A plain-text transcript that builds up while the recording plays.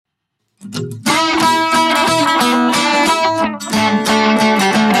You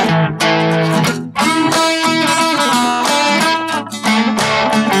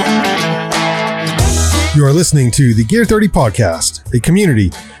are listening to the Gear 30 podcast, a community,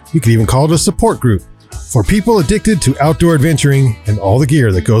 you could even call it a support group, for people addicted to outdoor adventuring and all the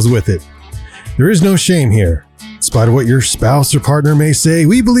gear that goes with it. There is no shame here. In spite of what your spouse or partner may say,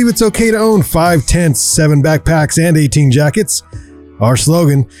 we believe it's okay to own 5 tents, 7 backpacks, and 18 jackets. Our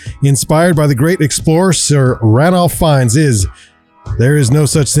slogan, inspired by the great explorer Sir Ranulph Fiennes, is, there is no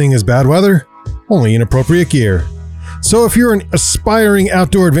such thing as bad weather, only inappropriate gear. So if you're an aspiring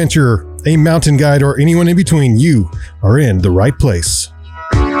outdoor adventurer, a mountain guide, or anyone in between, you are in the right place.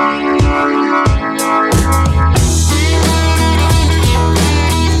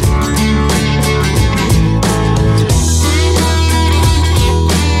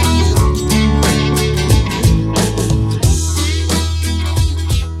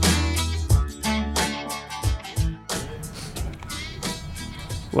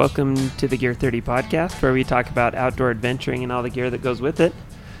 Welcome to the Gear 30 podcast, where we talk about outdoor adventuring and all the gear that goes with it.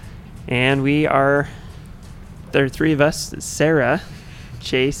 And there are 3 of us, Sara,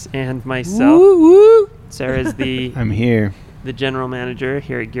 Chase, and myself. Woo, woo. Sarah is I'm here. The general manager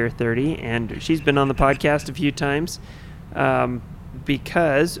here at Gear 30, and she's been on the podcast a few times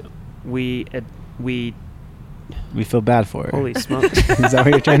because we feel bad for her. Holy smokes. Is that what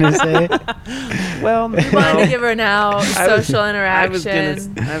you're trying to say? Well, we wanted to give her now social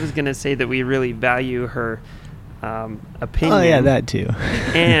interaction. I was gonna say that we really value her opinion. Oh yeah, that too.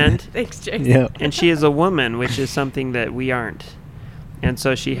 And thanks, Jason. Yep. And she is a woman, which is something that we aren't. And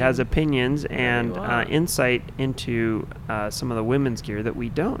so she has opinions and insight into some of the women's gear that we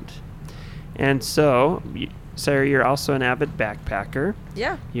don't. And so, Sarah, you're also an avid backpacker.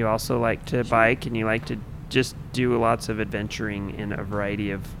 Yeah. You also like to bike, and you like to just do lots of adventuring in a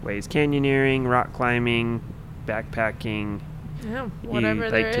variety of ways. Canyoneering, rock climbing, backpacking. Yeah, whatever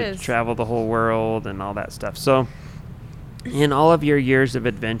there is. You like to travel the whole world and all that stuff. So, in all of your years of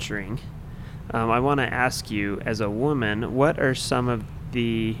adventuring, I want to ask you, as a woman, what are some of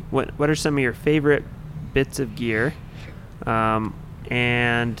your favorite bits of gear,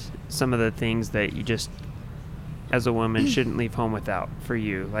 and some of the things that you just, as a woman, shouldn't leave home without for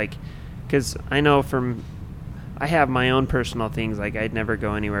you? Like, because I know I have my own personal things. Like, I'd never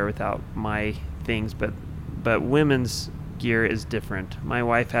go anywhere without my things, but women's gear is different. My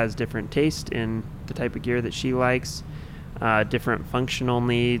wife has different taste in the type of gear that she likes, different functional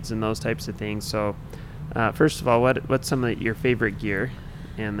needs and those types of things. So first of all, what's some of your favorite gear?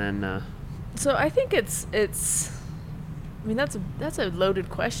 And then so I think it's I mean, that's a loaded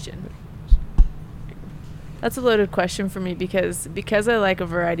question. That's a loaded question for me because I like a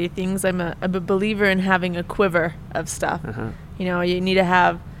variety of things. I'm a believer in having a quiver of stuff. You know, you need to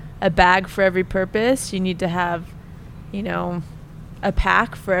have a bag for every purpose. You need to have, you know, a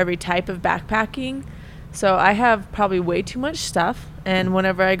pack for every type of backpacking. So I have probably way too much stuff. And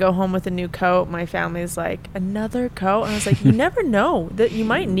whenever I go home with a new coat, my family's like, another coat? And I was like, you never know that you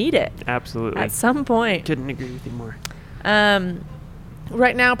might need it. Absolutely. At some point. Couldn't agree with you more.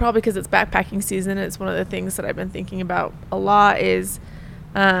 Right now, probably because it's backpacking season, it's one of the things that I've been thinking about a lot is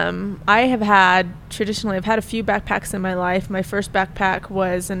I've had a few backpacks in my life. My first backpack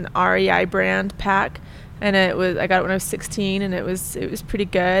was an REI brand pack, and I got it when I was 16, and it was pretty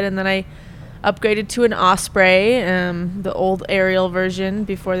good. And then I upgraded to an Osprey, the old Ariel version,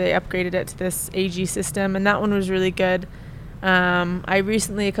 before they upgraded it to this AG system, and that one was really good. I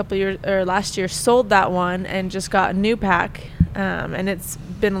recently, last year, sold that one and just got a new pack, and it's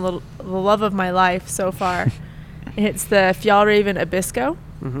been the love of my life so far. It's the Fjallraven Abisko,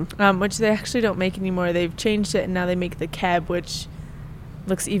 which they actually don't make anymore. They've changed it, and now they make the Keb, which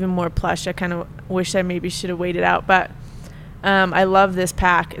looks even more plush. I kind of wish I maybe should have waited out, but I love this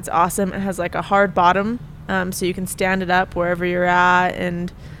pack. It's awesome. It has like a hard bottom, so you can stand it up wherever you're at,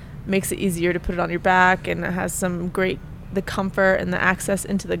 and makes it easier to put it on your back, and it has the comfort and the access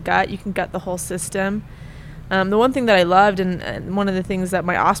into the gut. You can gut the whole system. The one thing that I loved, and one of the things that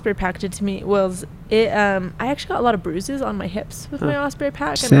my Osprey pack did to me was I actually got a lot of bruises on my hips with my Osprey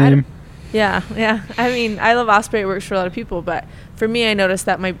pack. Same. Yeah. I mean, I love Osprey. It works for a lot of people, but for me, I noticed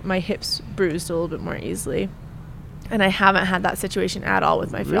that my hips bruised a little bit more easily. And I haven't had that situation at all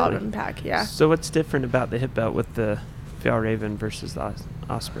with my Fjallraven pack. Yeah. So what's different about the hip belt with the Fjallraven versus the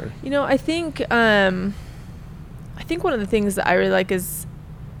Osprey? You know, I think one of the things that I really like is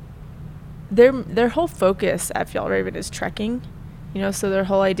their whole focus at Fjallraven is trekking. You know, so their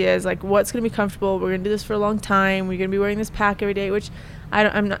whole idea is like, what's going to be comfortable? We're going to do this for a long time. We're going to be wearing this pack every day, which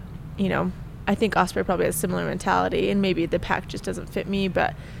I'm not, you know, I think Osprey probably has a similar mentality, and maybe the pack just doesn't fit me,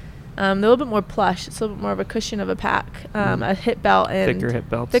 but They're a little bit more plush. It's a little bit more of a cushion of a pack, a hip belt and thicker hip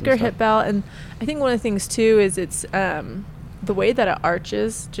belts. Thicker hip belt, and I think one of the things too is it's the way that it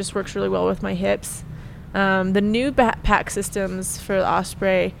arches just works really well with my hips. The new backpack systems for the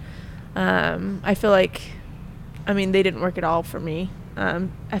Osprey, I feel like, I mean, they didn't work at all for me.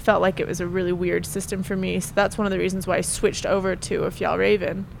 I felt like it was a really weird system for me, so that's one of the reasons why I switched over to a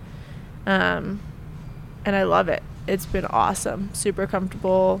Fjällräven. And I love it. It's been awesome. Super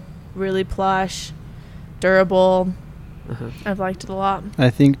comfortable, really plush, durable. I've liked it a lot. I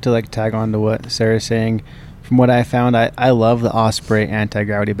think to like tag on to what Sarah's saying, from what I found, I love the Osprey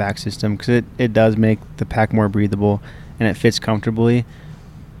anti-gravity back system because it does make the pack more breathable and it fits comfortably.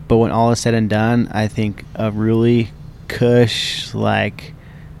 But when all is said and done, I think a really cush, like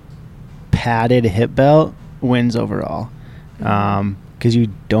padded hip belt wins overall. Because you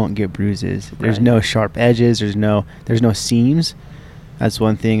don't get bruises. There's no sharp edges. There's no seams. That's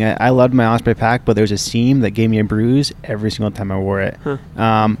one thing. I loved my Osprey pack, but there's a seam that gave me a bruise every single time I wore it.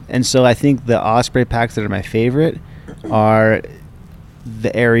 And so I think the Osprey packs that are my favorite are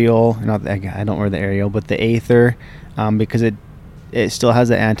the Ariel. I don't wear the Ariel, but the Aether, because it still has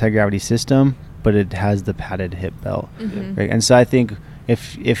the anti-gravity system, but it has the padded hip belt. Right? And so I think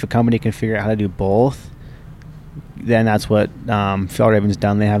if a company can figure out how to do both, then that's what Fjällräven's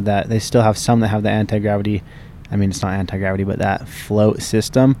done. They have that. They still have some that have the anti-gravity. I mean, it's not anti-gravity, but that float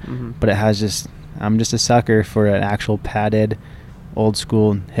system. But it has just. I'm just a sucker for an actual padded, old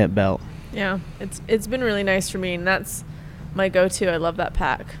school hip belt. Yeah, it's been really nice for me, and that's my go-to. I love that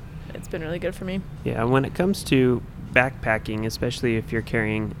pack. It's been really good for me. Yeah, when it comes to backpacking, especially if you're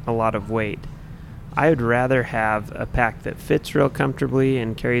carrying a lot of weight, I would rather have a pack that fits real comfortably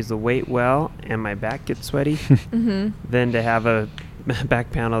and carries the weight well and my back gets sweaty than to have a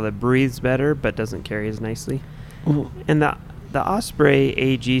back panel that breathes better but doesn't carry as nicely. And the Osprey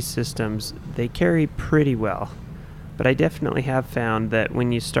AG systems, they carry pretty well, but I definitely have found that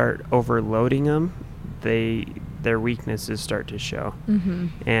when you start overloading them, their weaknesses start to show.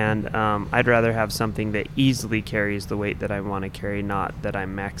 And I'd rather have something that easily carries the weight that I want to carry, not that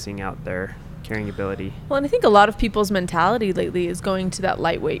I'm maxing out their carrying ability. Well, and I think a lot of people's mentality lately is going to that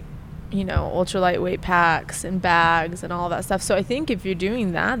lightweight, ultra lightweight packs and bags and all that stuff. So I think if you're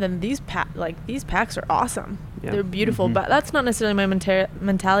doing that, then these packs are awesome. Yeah. They're beautiful, but that's not necessarily my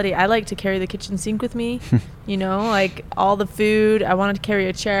mentality. I like to carry the kitchen sink with me, like all the food. I wanted to carry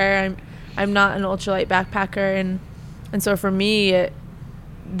a chair. I'm not an ultralight backpacker, and so for me,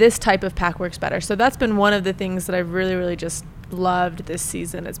 this type of pack works better. So that's been one of the things that I've really, really just loved this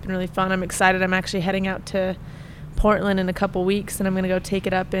season. It's been really fun. I'm excited. I'm actually heading out to Portland in a couple weeks, and I'm going to go take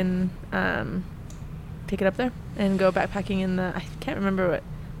it up there and go backpacking in I can't remember what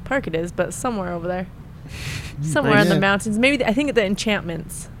park it is, but somewhere over there. Somewhere in the mountains. Maybe I think the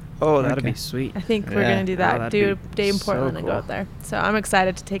Enchantments. Oh, that'd be sweet. I think we're going to do that. Do a day in Portland and go out there. So I'm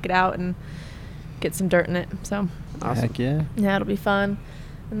excited to take it out and get some dirt in it. So awesome. Heck yeah. Yeah, it'll be fun.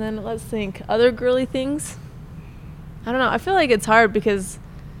 And then let's think. Other girly things? I don't know. I feel like it's hard because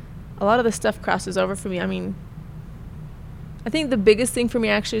a lot of the stuff crosses over for me. I mean, I think the biggest thing for me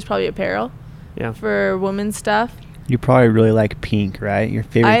actually is probably apparel. Yeah. For women's stuff. You probably really like pink, right? Your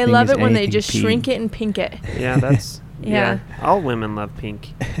favorite thing is I love it when they just pink. shrink it and pink it. Yeah, that's... Yeah. All women love pink.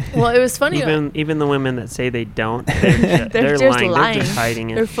 Well, it was funny. Even the women that say they don't, they're just lying. lying. They're just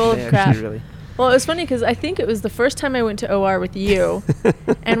hiding it. They're full of crap. Well, it was funny because I think it was the first time I went to OR with you,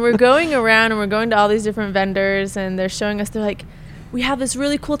 and we're going around and we're going to all these different vendors, and they're showing us. They're like, "We have this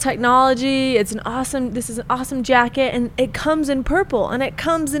really cool technology. This is an awesome jacket, and it comes in purple and it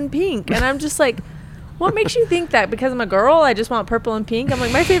comes in pink." And I'm just like, what makes you think that? Because I'm a girl, I just want purple and pink? I'm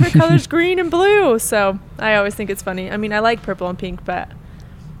like, my favorite color is green and blue. So I always think it's funny. I mean, I like purple and pink, but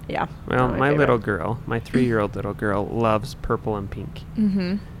yeah. Well, my little girl, my 3-year-old little girl, loves purple and pink.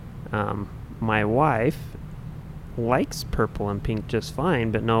 My wife likes purple and pink just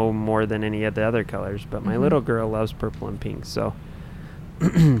fine, but no more than any of the other colors. But my little girl loves purple and pink. So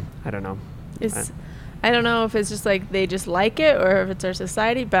I don't know. I don't know if it's just like they just like it or if it's our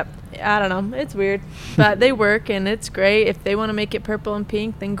society, but I don't know. It's weird. But they work, and it's great. If they want to make it purple and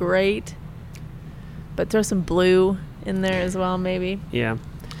pink, then great. But throw some blue in there as well, maybe. Yeah.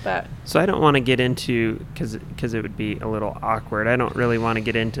 But so I don't want to get into, because it would be a little awkward. I don't really want to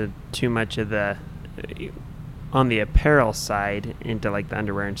get into too much of on the apparel side, into like the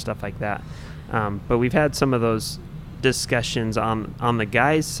underwear and stuff like that. But we've had some of those discussions on the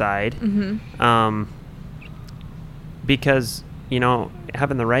guys' side. Because,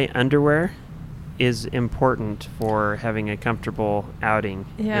 having the right underwear is important for having a comfortable outing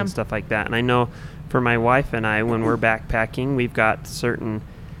and stuff like that. And I know for my wife and I, when we're backpacking, we've got certain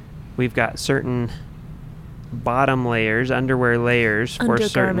we've got certain bottom layers, underwear layers for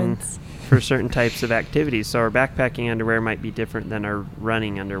certain types of activities. So our backpacking underwear might be different than our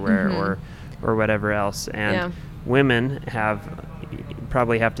running underwear or whatever else. And women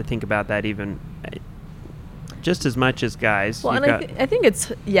probably have to think about that even just as much as guys. Well, and I think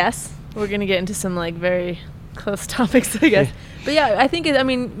it's, yes, we're going to get into some like very close topics, I guess. But yeah, I think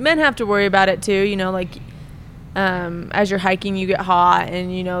men have to worry about it too, like as you're hiking, you get hot,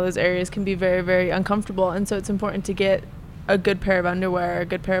 and those areas can be very, very uncomfortable, and so it's important to get a good pair of underwear, a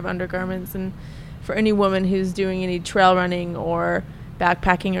good pair of undergarments. And for any woman who's doing any trail running or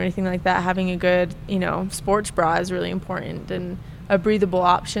backpacking or anything like that, having a good sports bra is really important, and a breathable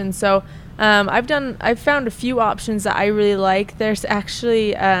option. So I've found a few options that I really like. There's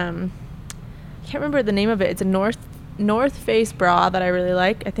actually I can't remember the name of it. It's a North Face bra that I really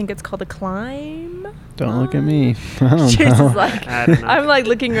like. I think it's called a Climb. Don't look at me. I don't Cheers know. is like, I'm like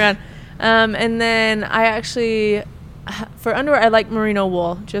looking around. And then I actually, for underwear, I like merino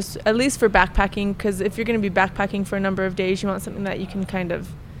wool, just at least for backpacking, because if you're going to be backpacking for a number of days, you want something that you can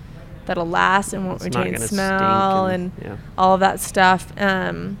that'll last and won't retain smell and all of that stuff.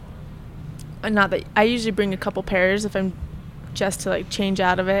 And not that I usually bring a couple pairs if I'm just to like change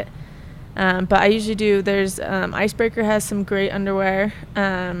out of it. But I usually do. There's Icebreaker has some great underwear.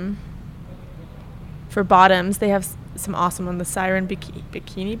 For bottoms, they have some awesome on the Siren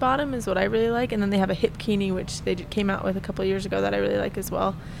bikini bottom is what I really like, and then they have a hip bikini which they came out with a couple of years ago that I really like as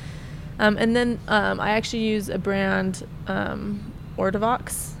well. And then I actually use a brand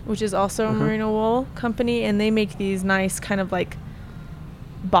Ortovox, which is also a merino wool company, and they make these nice kind of like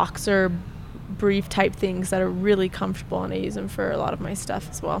boxer brief type things that are really comfortable, and I use them for a lot of my stuff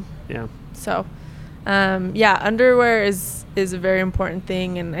as well. Yeah. So, underwear is a very important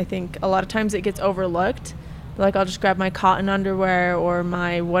thing, and I think a lot of times it gets overlooked. Like, I'll just grab my cotton underwear or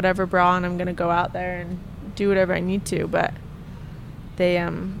my whatever bra, and I'm gonna go out there and do whatever I need to. But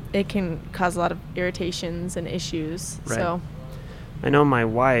it can cause a lot of irritations and issues. Right. So, I know my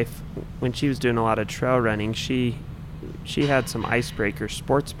wife, when she was doing a lot of trail running, she had some Icebreaker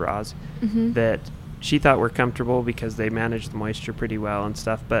sports bras that she thought were comfortable because they managed the moisture pretty well and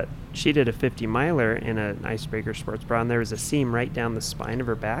stuff, but she did a 50 miler in an Icebreaker sports bra, and there was a seam right down the spine of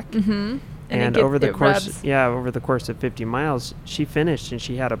her back. And over the course of 50 miles, she finished and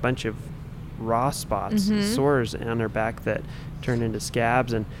she had a bunch of raw spots, sores on her back that turned into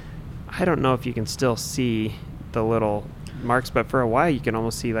scabs. And I don't know if you can still see the little marks, but for a while you can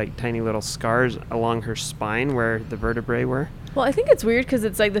almost see like tiny little scars along her spine where the vertebrae were. Well, I think it's weird because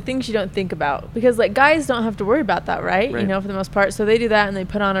it's like the things you don't think about, because like guys don't have to worry about that, right? For the most part. So they do that and they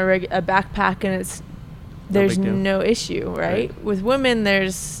put on a backpack, and there's no issue, right? With women,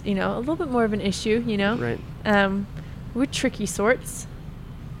 there's a little bit more of an issue, Right. We're tricky sorts.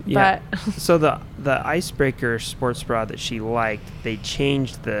 Yeah. But so the Icebreaker sports bra that she liked, they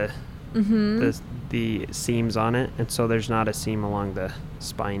changed the seams on it, and so there's not a seam along the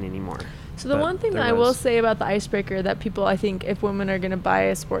spine anymore. So the one thing that I will say about the Icebreaker that people, I think, if women are going to buy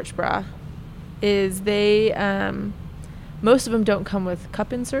a sports bra, is they most of them don't come with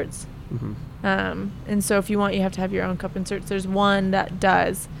cup inserts. And so if you want, you have to have your own cup inserts. There's one that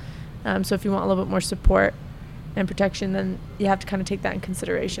does. So if you want a little bit more support and protection, then you have to kind of take that in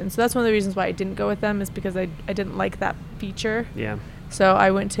consideration. So that's one of the reasons why I didn't go with them, is because I didn't like that feature. Yeah. So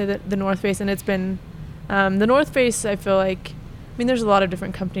I went to the North Face, and it's been the North Face, I feel like, there's a lot of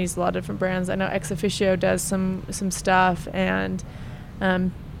different companies, a lot of different brands. I know Ex Officio does some stuff, and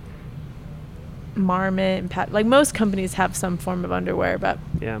Marmot and Pat, like most companies have some form of underwear, but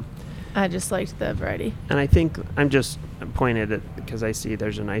yeah, I just liked the variety. And I think I'm just pointed at because I see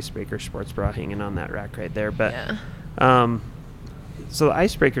there's an Icebreaker sports bra hanging on that rack right there, but so the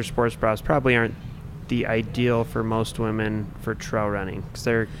Icebreaker sports bras probably aren't the ideal for most women for trail running, because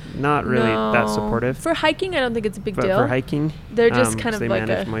they're not really that supportive. For hiking, I don't think it's a big deal. For hiking, they're just kind of they like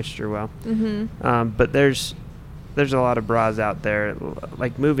manage moisture well. But there's a lot of bras out there.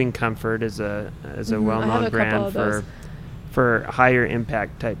 Like Moving Comfort is a well-known brand for higher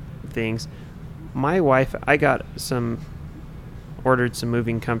impact type things. My wife, I ordered some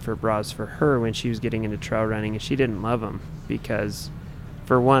Moving Comfort bras for her when she was getting into trail running, and she didn't love them because,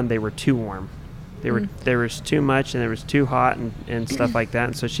 for one, they were too warm. There was too much, and there was too hot and stuff like that.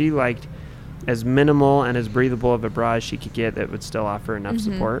 And so she liked as minimal and as breathable of a bra as she could get that would still offer enough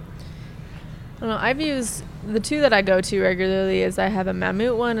support. I don't know. I've used the two that I go to regularly. Is I have a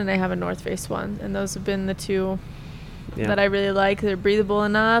Mammut one and I have a North Face one, and those have been the two that I really like. They're breathable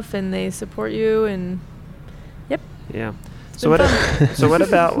enough and they support you, and yeah. So what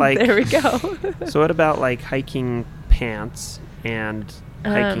about like there we go. So what about like hiking pants and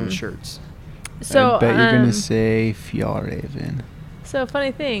hiking shirts? So I bet you're gonna say Fjallraven. So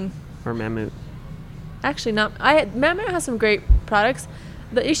funny thing. Or Mammut? Actually, not. Mammut has some great products.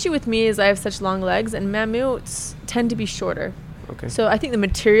 The issue with me is I have such long legs, and Mammuts tend to be shorter. Okay. So I think the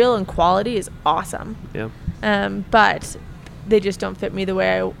material and quality is awesome. Yeah. But they just don't fit me the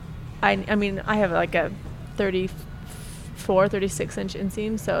way I mean, I have like a 36 inch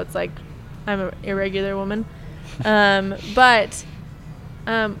inseam, so it's like I'm an irregular woman. But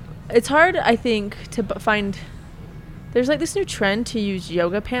it's hard, I think, to find. There's like this new trend to use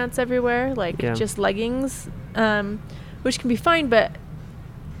yoga pants everywhere, like just leggings, which can be fine, but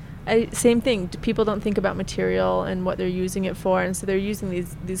same thing. People don't think about material and what they're using it for, and so they're using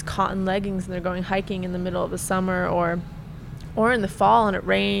these cotton leggings, and they're going hiking in the middle of the summer or in the fall, and it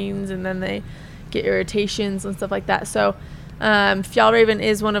rains, and then they get irritations and stuff like that. So Fjallraven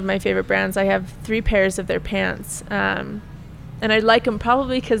is one of my favorite brands. I have 3 pairs of their pants, and I like them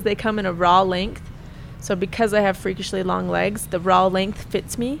probably because they come in a raw length. So because I have freakishly long legs, the raw length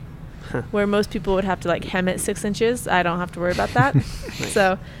fits me, where most people would have to like hem it 6 inches. I don't have to worry about that. Nice.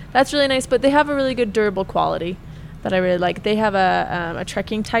 So that's really nice. But they have a really good durable quality that I really like. They have a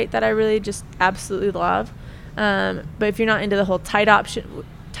trekking tight that I really just absolutely love. But if you're not into the whole tight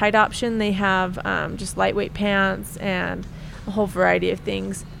option, they have just lightweight pants and a whole variety of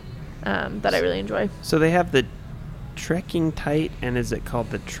things that I really enjoy. So they have the trekking tight, and is it called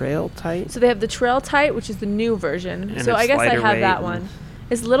the trail tight? So they have the trail tight, which is the new version. And so I guess I have that and one.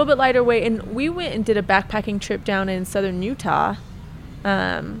 It's a little bit lighter weight, and we went and did a backpacking trip down in southern Utah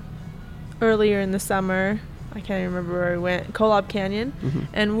earlier in the summer. I can't even remember where we went. Kolob Canyon. Mm-hmm.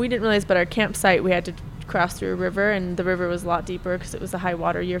 And we didn't realize, but our campsite, we had to cross through a river, and the river was a lot deeper because it was a high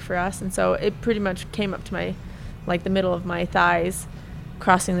water year for us. And so it pretty much came up to the middle of my thighs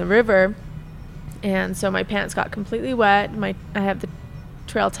crossing the river. And so my pants got completely wet. I have the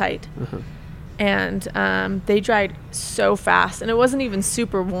trail tight. Uh-huh. And they dried so fast. And it wasn't even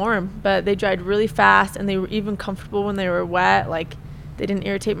super warm, but they dried really fast, and they were even comfortable when they were wet. Like, they didn't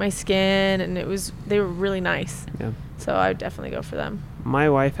irritate my skin, and they were really nice. Yeah. So I would definitely go for them. My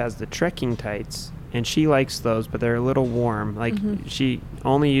wife has the trekking tights, and she likes those, but they're a little warm. Like, she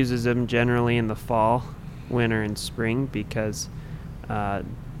only uses them generally in the fall, winter, and spring because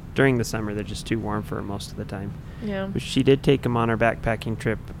during the summer they're just too warm for her most of the time. Yeah. But she did take them on her backpacking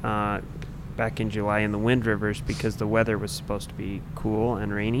trip back in July in the Wind Rivers because the weather was supposed to be cool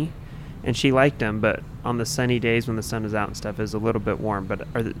and rainy, and she liked them. But on the sunny days when the sun is out and stuff, is a little bit warm. But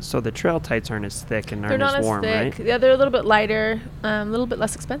so the trail tights aren't as thick and aren't as warm, right? Yeah, they're a little bit lighter, a little bit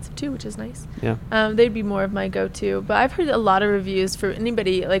less expensive too, which is nice. Yeah. They'd be more of my go-to. But I've heard a lot of reviews for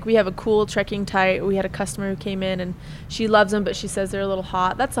anybody. Like, we have a cool trekking tight. We had a customer who came in, and she loves them, but she says they're a little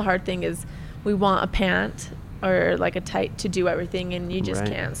hot. That's the hard thing, is we want a pant or like a tight to do everything, and you just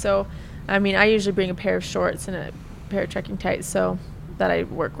can't. So, I mean, I usually bring a pair of shorts and a pair of trekking tights that I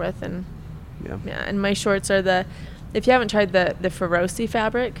work with, and and my shorts are if you haven't tried the Feroci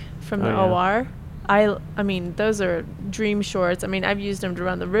fabric from the OR, I mean, those are dream shorts. I mean, I've used them to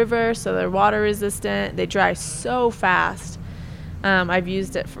run the river, so they're water resistant. They dry so fast. I've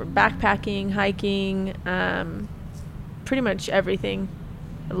used it for backpacking, hiking, pretty much everything.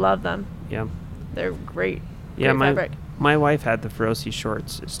 I love them. Yeah. They're great. Yeah, great fabric. My wife had the Feroci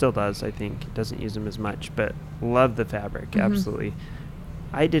shorts. It still does, I think. Doesn't use them as much, but love the fabric, absolutely.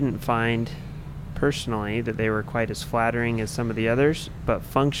 I didn't find personally that they were quite as flattering as some of the others, but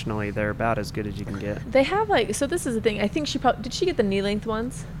functionally they're about as good as you can get. They have so this is the thing. I think did she get the knee length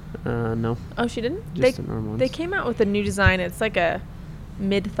ones? No. Oh, she didn't? Just the normal ones. They came out with a new design. It's like a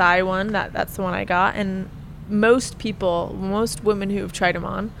mid-thigh one. That's the one I got, and most women who have tried them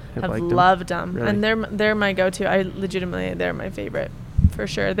on have loved them. Really? And they're my go-to. They're my favorite for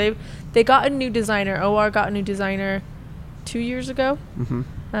sure. They got a new designer. OR got a new designer 2 years ago. Mm-hmm.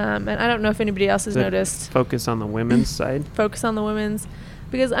 And I don't know if anybody else has noticed. Focus on the women's side. Focus on the women's,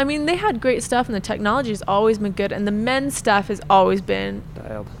 because I mean, they had great stuff, and the technology has always been good, and the men's stuff has always been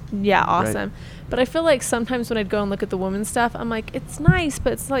dialed. Yeah, awesome. Right. But I feel like sometimes when I'd go and look at the women's stuff, I'm like, it's nice,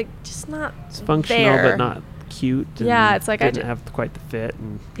 but it's like just not. It's functional, there. But not cute. Yeah, it's like didn't have quite the fit.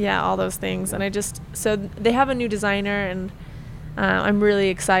 And all those things, and so they have a new designer, and I'm really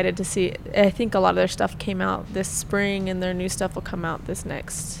excited to see. I think a lot of their stuff came out this spring, and their new stuff will come out this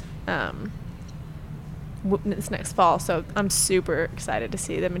next fall. So I'm super excited to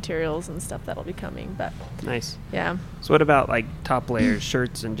see the materials and stuff that'll be coming. But nice. Yeah. So what about like top layers,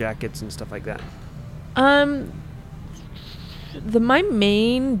 shirts and jackets and stuff like that? My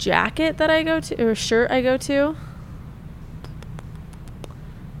main jacket that I go to, or shirt I go to,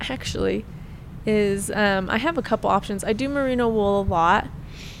 actually, is I have a couple options. I do merino wool a lot,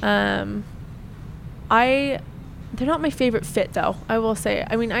 They're not my favorite fit, though, I will say.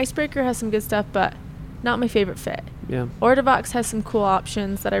 I mean, Icebreaker has some good stuff, but not my favorite fit. Yeah. Ortavox has some cool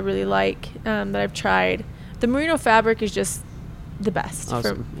options that I really like, that I've tried. The merino fabric is just the best.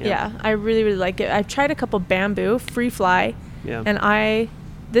 Awesome. Yeah, I really, really like it. I've tried a couple bamboo, free fly. Yeah. And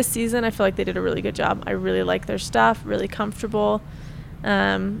this season, I feel like they did a really good job. I really like their stuff, really comfortable.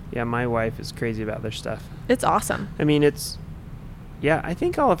 Yeah, my wife is crazy about their stuff. It's awesome. I mean, I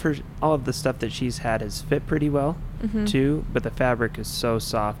think all of the stuff that she's had has fit pretty well, too, but the fabric is so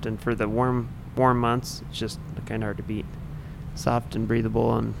soft, and for the warm months, it's just kind of hard to beat. Soft and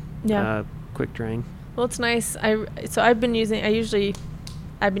breathable and quick drying. Well, it's nice. I've been using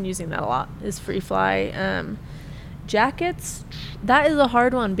that a lot, is free fly. Jackets, that is a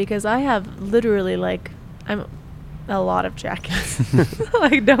hard one because I have literally I'm a lot of jackets.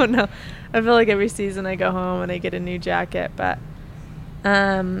 I don't know. I feel like every season I go home and I get a new jacket, but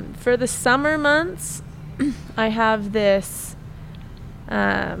for the summer months, I have this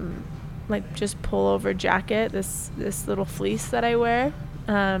just pullover jacket, this little fleece that I wear,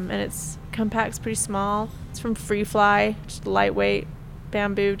 and it's compact's pretty small. It's from Free Fly, just a lightweight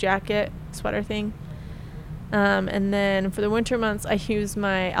bamboo jacket sweater thing. And then for the winter months, I use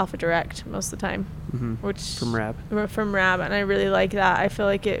my Alpha Direct most of the time, which from Rab, and I really like that. I feel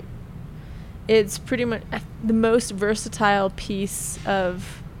like it's pretty much the most versatile piece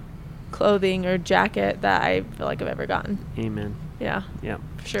of clothing or jacket that I feel like I've ever gotten. Amen. Yeah. Yeah.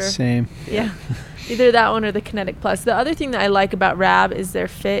 For sure. Same. Yeah. Either that one or the Kinetic Plus. The other thing that I like about Rab is their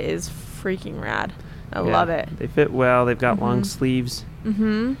fit is freaking rad. I love it. They fit well. They've got long sleeves.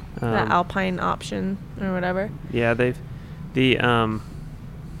 That Alpine option or whatever. Yeah,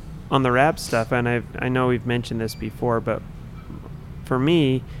 on the Rab stuff, and I know we've mentioned this before, but for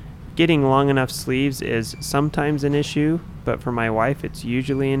me, getting long enough sleeves is sometimes an issue, but for my wife, it's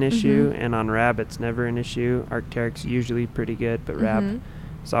usually an issue, and on Rab, it's never an issue. Arc'teryx's usually pretty good, but Rab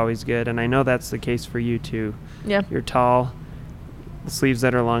is always good, and I know that's the case for you, too. Yeah. You're tall, sleeves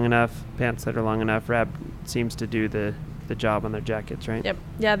that are long enough, pants that are long enough. Rab seems to do the job on their jackets, right? Yep.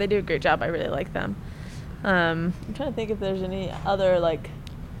 Yeah, they do a great job. I really like them. I'm trying to think if there's any other,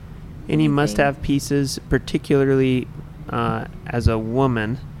 any must-have pieces, particularly as a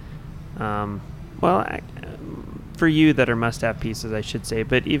woman. For you that are must-have pieces, I should say,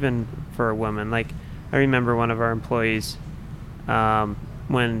 but even for a woman, I remember one of our employees,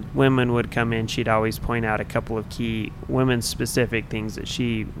 when women would come in, she'd always point out a couple of key women-specific things that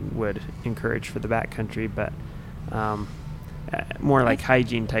she would encourage for the backcountry, but more like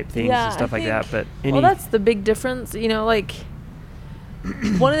hygiene type things and stuff like that. But that's the big difference. One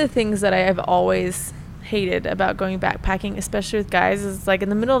of the things that I have always hated about going backpacking, especially with guys, is in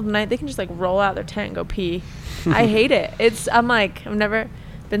the middle of the night they can just roll out their tent and go pee. I hate it. I've never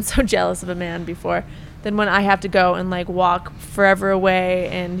been so jealous of a man before than when I have to go and walk forever away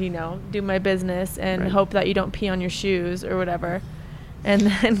and do my business and hope that you don't pee on your shoes or whatever, and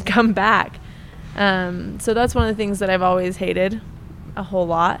then come back. So that's one of the things that I've always hated a whole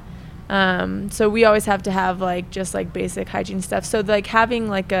lot. So we always have to have just basic hygiene stuff. So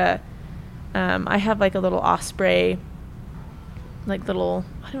having I have a little Osprey, little,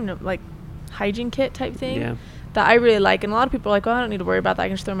 I don't know, hygiene kit type thing that I really like. And a lot of people are well, I don't need to worry about that. I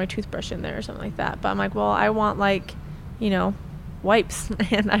can just throw my toothbrush in there or something like that. But I'm well, I want wipes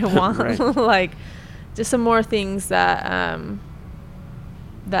and I want just some more things that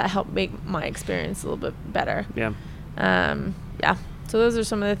help make my experience a little bit better. Yeah. So those are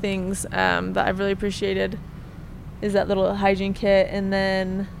some of the things that I've really appreciated, is that little hygiene kit. And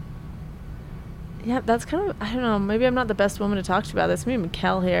then, that's kind of, I don't know, maybe I'm not the best woman to talk to about this. Maybe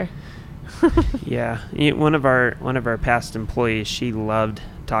Mikkel here. Yeah. One of our past employees, she loved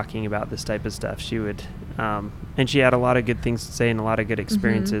talking about this type of stuff. She would, and she had a lot of good things to say and a lot of good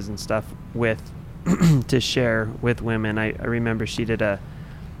experiences and stuff to share with women. I remember she did a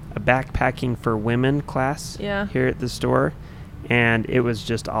backpacking for women class here at the store, and it was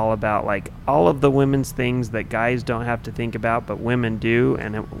just all about all of the women's things that guys don't have to think about but women do,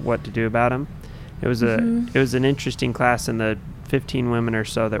 and what to do about them. It was an interesting class, and the 15 women or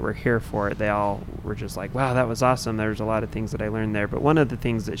so that were here for it, they all were just wow, that was awesome. There's a lot of things that I learned there, but one of the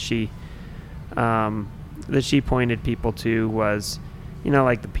things that she pointed people to was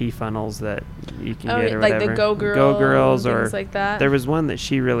the pee funnels that you can get, or whatever. The Go Girls or things like that. There was one that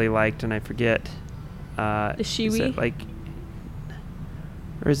she really liked, and I forget. The Shiwi?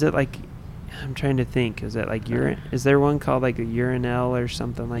 Or is it I'm trying to think. Is it urine? Is there one called a urinal or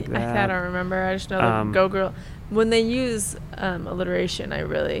something like that? I don't remember. I just know the Go Girl. When they use alliteration,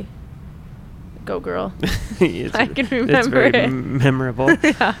 go girl. I can remember it's very it. memorable.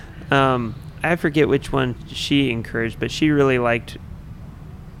 Yeah. I forget which one she encouraged, but she really liked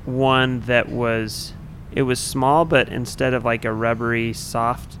one that was, it was small, but instead of like a rubbery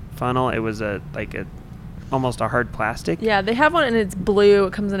soft funnel, it was almost a hard plastic. Yeah, they have one and it's blue.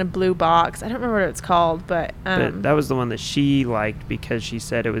 It comes in a blue box. I don't remember what it's called, but that was the one that she liked because she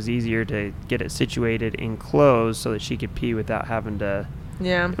said it was easier to get it situated enclosed so that she could pee without having to,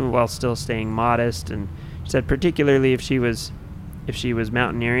 while still staying modest. And she said particularly if she was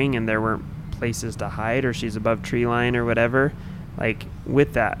mountaineering and there weren't places to hide, or she's above tree line or whatever, like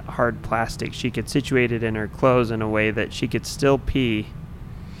with that hard plastic, she could situate it in her clothes in a way that she could still pee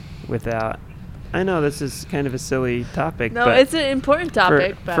without. I know this is kind of a silly topic. No, but it's an important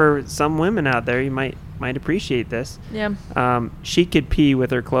topic. For some women out there, you might appreciate this. Yeah. She could pee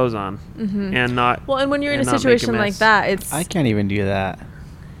with her clothes on and not. Well, and when you're in a situation like that, it's. I can't even do that.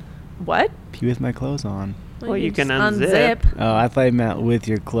 What? Pee with my clothes on. Well, you can unzip. Oh, I thought you meant with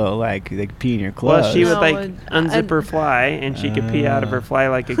your clothes, like pee in your clothes. Well, she would unzip her fly, and she could pee out of her fly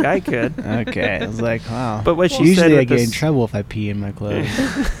like a guy could. Okay, I was like, wow. But what she usually said I get in trouble if I pee in my clothes.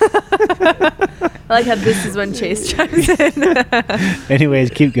 I like how this is when Chase chimes in.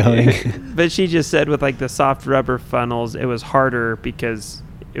 Anyways, keep going. But she just said with like the soft rubber funnels, it was harder because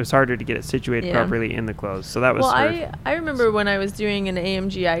it was harder to get it situated properly in the clothes. So that was I remember when I was doing an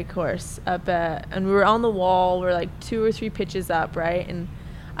AMGI course and we were on the wall, we're like 2 or 3 pitches up, right? And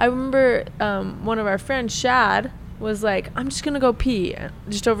I remember one of our friends, Shad, was like, I'm just going to go pee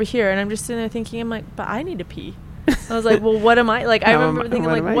just over here. And I'm just sitting there thinking, I'm like, but I need to pee. I was like, well, what am I? Like, I remember thinking,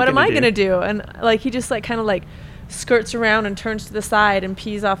 like, what am I going to do? And like, he just like kind of like skirts around and turns to the side and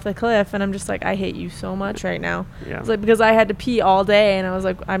pees off the cliff, and I'm just like, I hate you so much right now. It's like, because I had to pee all day and I was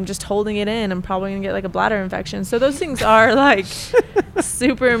like, I'm just holding it in, I'm probably gonna get like a bladder infection. So those things are like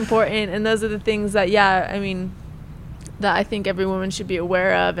super important, and those are the things that that I think every woman should be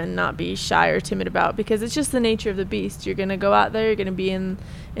aware of and not be shy or timid about, because it's just the nature of the beast. You're gonna go out there, you're gonna be in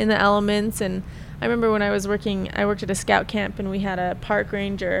the elements. And I remember when I worked at a scout camp, and we had a park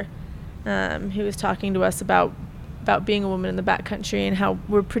ranger who was talking to us about being a woman in the backcountry, and how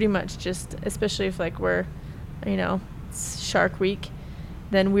we're pretty much just, especially if like we're, it's Shark Week,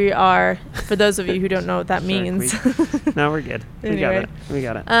 then we are, for those of you who don't know what that means. No, we're good. Anyway, We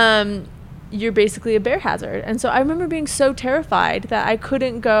got it. You're basically a bear hazard. And so I remember being so terrified that I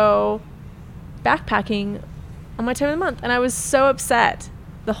couldn't go backpacking on my time of the month, and I was so upset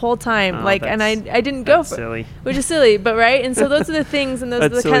the whole time, and I didn't go for silly. Which is silly, but right. And so those are the things, and those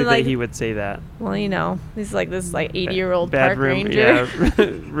that's are the silly kind of like that he would say that. Well, he's like this 80-year-old bad park ranger.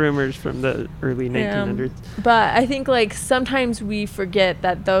 Rumors from the early 1900s. But I think like sometimes we forget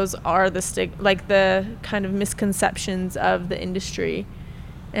that those are the kind of misconceptions of the industry,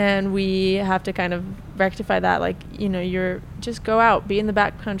 and we have to kind of rectify that. Like, you're just go out, be in the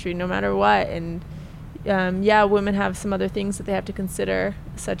backcountry no matter what. And women have some other things that they have to consider,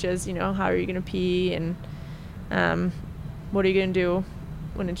 such as, how are you going to pee, and what are you going to do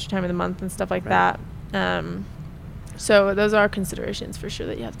when it's your time of the month and stuff like that. So those are considerations for sure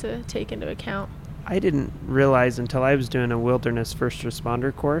that you have to take into account. I didn't realize until I was doing a wilderness first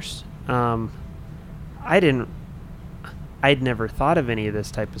responder course. I'd never thought of any of this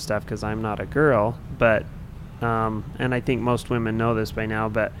type of stuff because I'm not a girl, but and I think most women know this by now,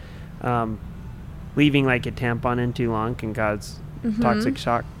 but leaving like a tampon in too long can cause toxic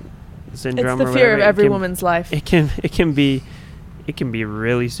shock syndrome. It's the fear of every woman's life. It can be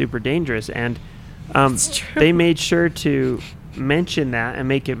really super dangerous, and they made sure to mention that and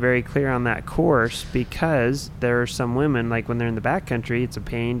make it very clear on that course, because there are some women, like when they're in the backcountry, it's a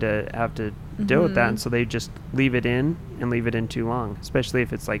pain to have to deal with that, and so they just leave it in too long, especially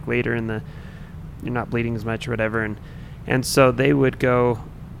if it's like later in the, you're not bleeding as much or whatever, and so they would go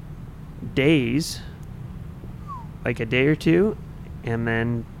days, like a day or two, and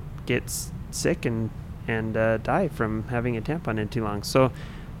then get sick and die from having a tampon in too long. So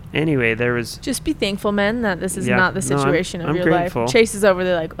anyway, there was... Just be thankful, men, that this is not the situation of your grateful. Life. Chase is over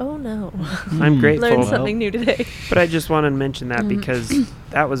there like, oh no. I'm grateful. Learned something new today. But I just wanted to mention that because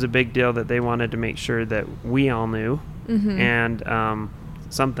that was a big deal that they wanted to make sure that we all knew, and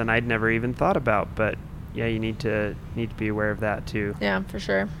something I'd never even thought about. But yeah, you need to be aware of that too. Yeah, for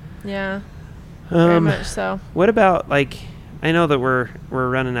sure. Yeah, very much so. What about, like, I know that we're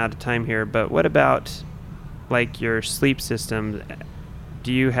running out of time here, but what about like your sleep system?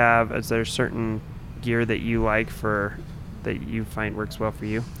 Is there certain gear that you like for that you find works well for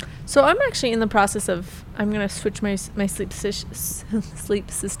you? So I'm actually in the process of, I'm going to switch my sleep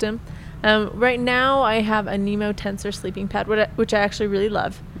system. Right now I have a Nemo Tensor sleeping pad, which I actually really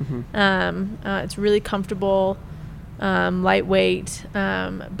love. It's really comfortable, lightweight.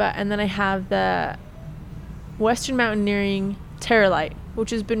 And then I have the Western Mountaineering Terralite, which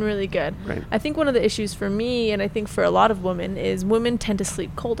has been really good. Right. I think one of the issues for me, and I think for a lot of women, is women tend to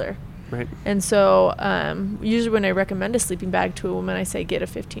sleep colder. Right. And so usually when I recommend a sleeping bag to a woman, I say get a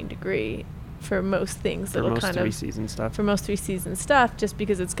 15 degree for most things. For most 3-season stuff. For most 3-season stuff, just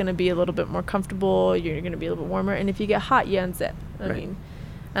because it's going to be a little bit more comfortable. You're going to be a little bit warmer. And if you get hot, you unzip.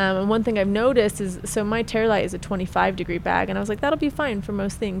 And one thing I've noticed is, so my Terralite is a 25 degree bag, and I was like, that'll be fine for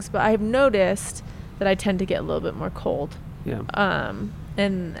most things. But I've noticed that I tend to get a little bit more cold. Yeah.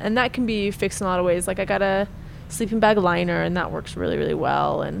 And that can be fixed in a lot of ways. Like I got a sleeping bag liner, and that works really, really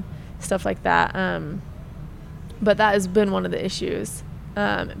well, and stuff like that. But that has been one of the issues.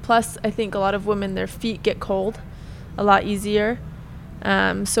 Plus, I think a lot of women, their feet get cold a lot easier.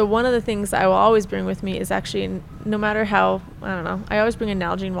 So one of the things I will always bring with me is actually, no matter how, I don't know, I always bring a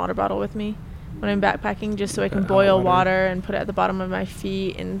Nalgene water bottle with me when I'm backpacking, just so I can boil water and put it at the bottom of my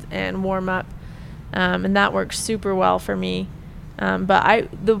feet and warm up. And that works super well for me. But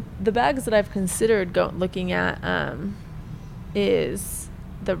the bags that I've considered looking at is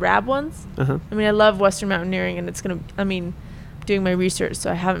the Rab ones. I mean, I love Western Mountaineering, and doing my research, so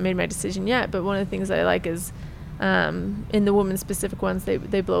I haven't made my decision yet. But one of the things that I like is in the women specific ones, they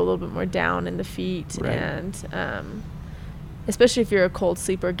blow a little bit more down in the feet. Right. And especially if you're a cold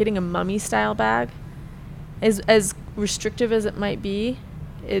sleeper, getting a mummy style bag, as restrictive as it might be,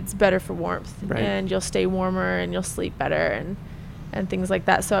 it's better for warmth. Right. And you'll stay warmer and you'll sleep better and things like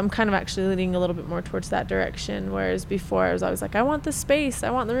that. So I'm kind of actually leaning a little bit more towards that direction, whereas before I was always like, I want the space,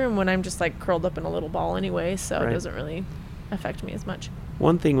 I want the room, when I'm just like curled up in a little ball anyway, so It doesn't really affect me as much.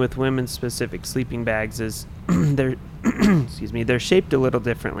 One thing with women's specific sleeping bags is they're they're shaped a little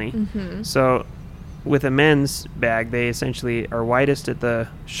differently. So with a men's bag, they essentially are widest at the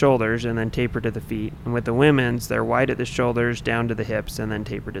shoulders and then taper to the feet. And with the women's, they're wide at the shoulders, down to the hips, and then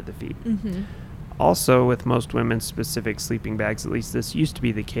taper to the feet. Also, with most women's specific sleeping bags, at least this used to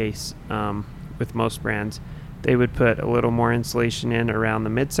be the case with most brands, they would put a little more insulation in around the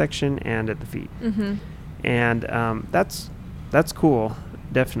midsection and at the feet. And that's cool,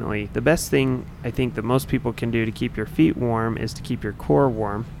 definitely. The best thing I think that most people can do to keep your feet warm is to keep your core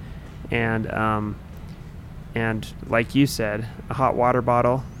warm. And like you said, a hot water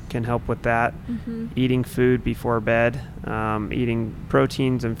bottle can help with that. Eating food before bed, eating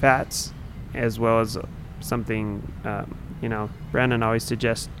proteins and fats, as well as something, Brennan always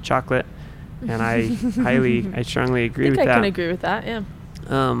suggests chocolate, and I strongly agree with that. I can agree with that, yeah.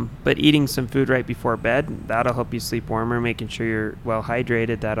 But eating some food right before bed, that'll help you sleep warmer. Making sure you're well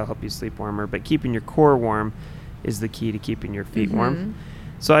hydrated, that'll help you sleep warmer. But keeping your core warm is the key to keeping your feet warm.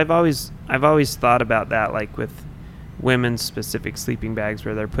 So I've always thought about that, like with women's specific sleeping bags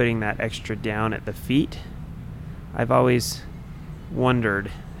where they're putting that extra down at the feet. I've always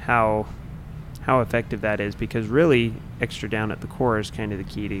wondered how effective that is, because really extra down at the core is kind of the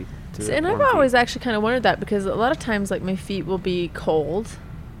key to and I've always actually kind of wondered that, because a lot of times like my feet will be cold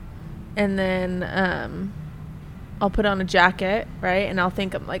and then I'll put on a jacket, right? And I'll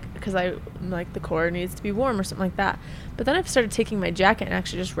think I'm like, because I'm like the core needs to be warm or something like that. But then I've started taking my jacket and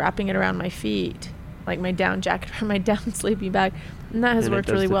actually just wrapping it around my feet, like my down jacket or my down sleeping bag, and that has worked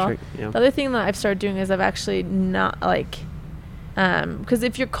really well. Trick, yeah. The other thing that I've started doing is I've actually not because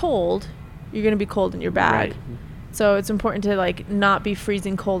if you're cold, you're going to be cold in your bag. Right. So it's important to like not be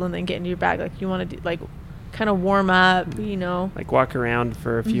freezing cold and then get into your bag. Like you want to do like kind of warm up, like walk around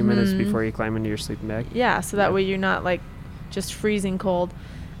for a few minutes before you climb into your sleeping bag. Yeah. So that way you're not like just freezing cold.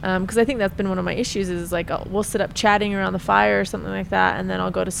 Because I think that's been one of my issues is like we'll sit up chatting around the fire or something like that, and then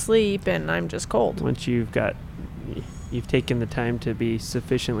I'll go to sleep and I'm just cold. Once you've taken the time to be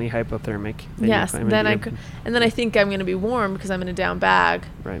sufficiently hypothermic. Yes. And then I think I'm going to be warm because I'm in a down bag.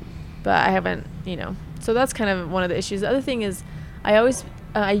 Right. But I haven't, so that's kind of one of the issues. The other thing is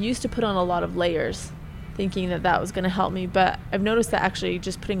I used to put on a lot of layers thinking that was going to help me, but I've noticed that actually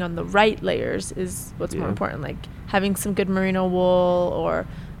just putting on the right layers is what's more important, like having some good merino wool or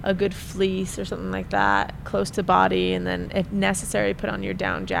a good fleece or something like that close to body, and then if necessary put on your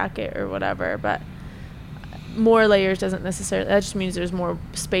down jacket or whatever. But more layers doesn't necessarily, that just means there's more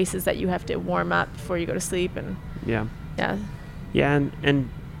spaces that you have to warm up before you go to sleep. And and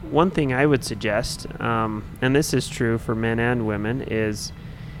one thing I would suggest, and this is true for men and women, is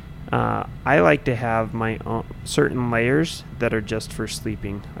I like to have my own certain layers that are just for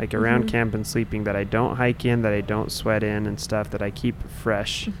sleeping, like around camp and sleeping, that I don't hike in, that I don't sweat in and stuff, that I keep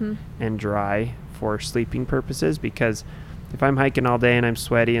fresh and dry for sleeping purposes. Because if I'm hiking all day and I'm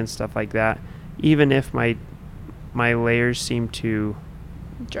sweaty and stuff like that, even if my layers seem to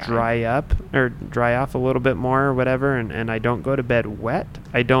dry up or dry off a little bit more or whatever, and I don't go to bed wet,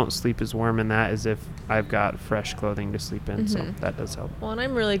 I don't sleep as warm in that as if I've got fresh clothing to sleep in. So that does help. Well, and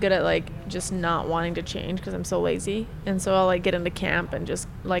I'm really good at like just not wanting to change because I'm so lazy, and so I'll like get into camp and just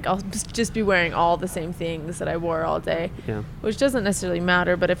like I'll just be wearing all the same things that I wore all day, which doesn't necessarily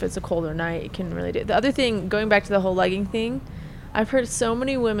matter, but if it's a colder night, it can really do. The other thing, going back to the whole legging thing, I've heard so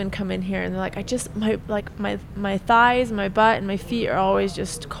many women come in here and they're like, I just my thighs, my butt, and my feet are always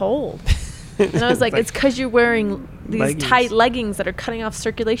just cold. And I was like, it's because you're wearing these leggings. Tight leggings that are cutting off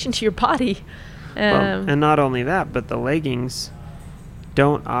circulation to your body. And not only that, but the leggings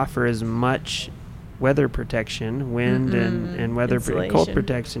don't offer as much weather protection, wind and weather cold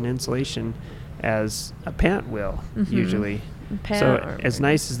protection, insulation, as a pant will usually. So as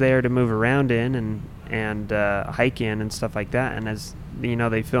nice as they are to move around in and hike in and stuff like that, and as you know,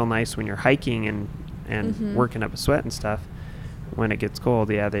 they feel nice when you're hiking and working up a sweat and stuff. When it gets cold,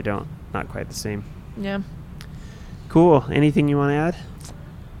 they don't, not quite the same. Yeah. Cool. Anything you want to add?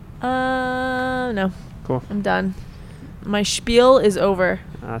 No. Cool. I'm done. My spiel is over.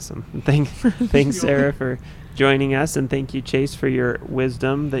 Awesome. Thanks Sarah for joining us, and thank you, Chase, for your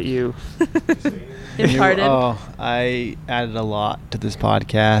wisdom that you imparted. I added a lot to this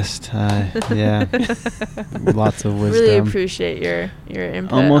podcast. Lots of wisdom. Really appreciate your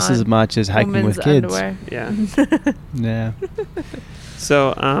input. Almost as much as hiking with kids. Underwear. Yeah. Yeah.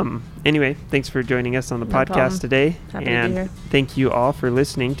 So anyway, thanks for joining us on the podcast today. Happy to be here. Thank you all for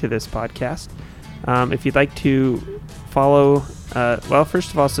listening to this podcast. If you'd like to follow,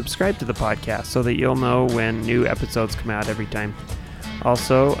 first of all, subscribe to the podcast so that you'll know when new episodes come out every time.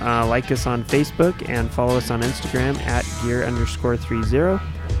 Also, like us on Facebook and follow us on Instagram at gear_30,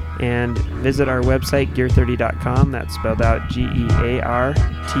 and visit our website, gear30.com. That's spelled out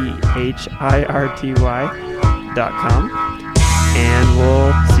GEARTHIRTY.com. And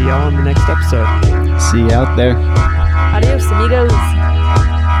we'll see y'all in the next episode. See you out there. Adios, amigos.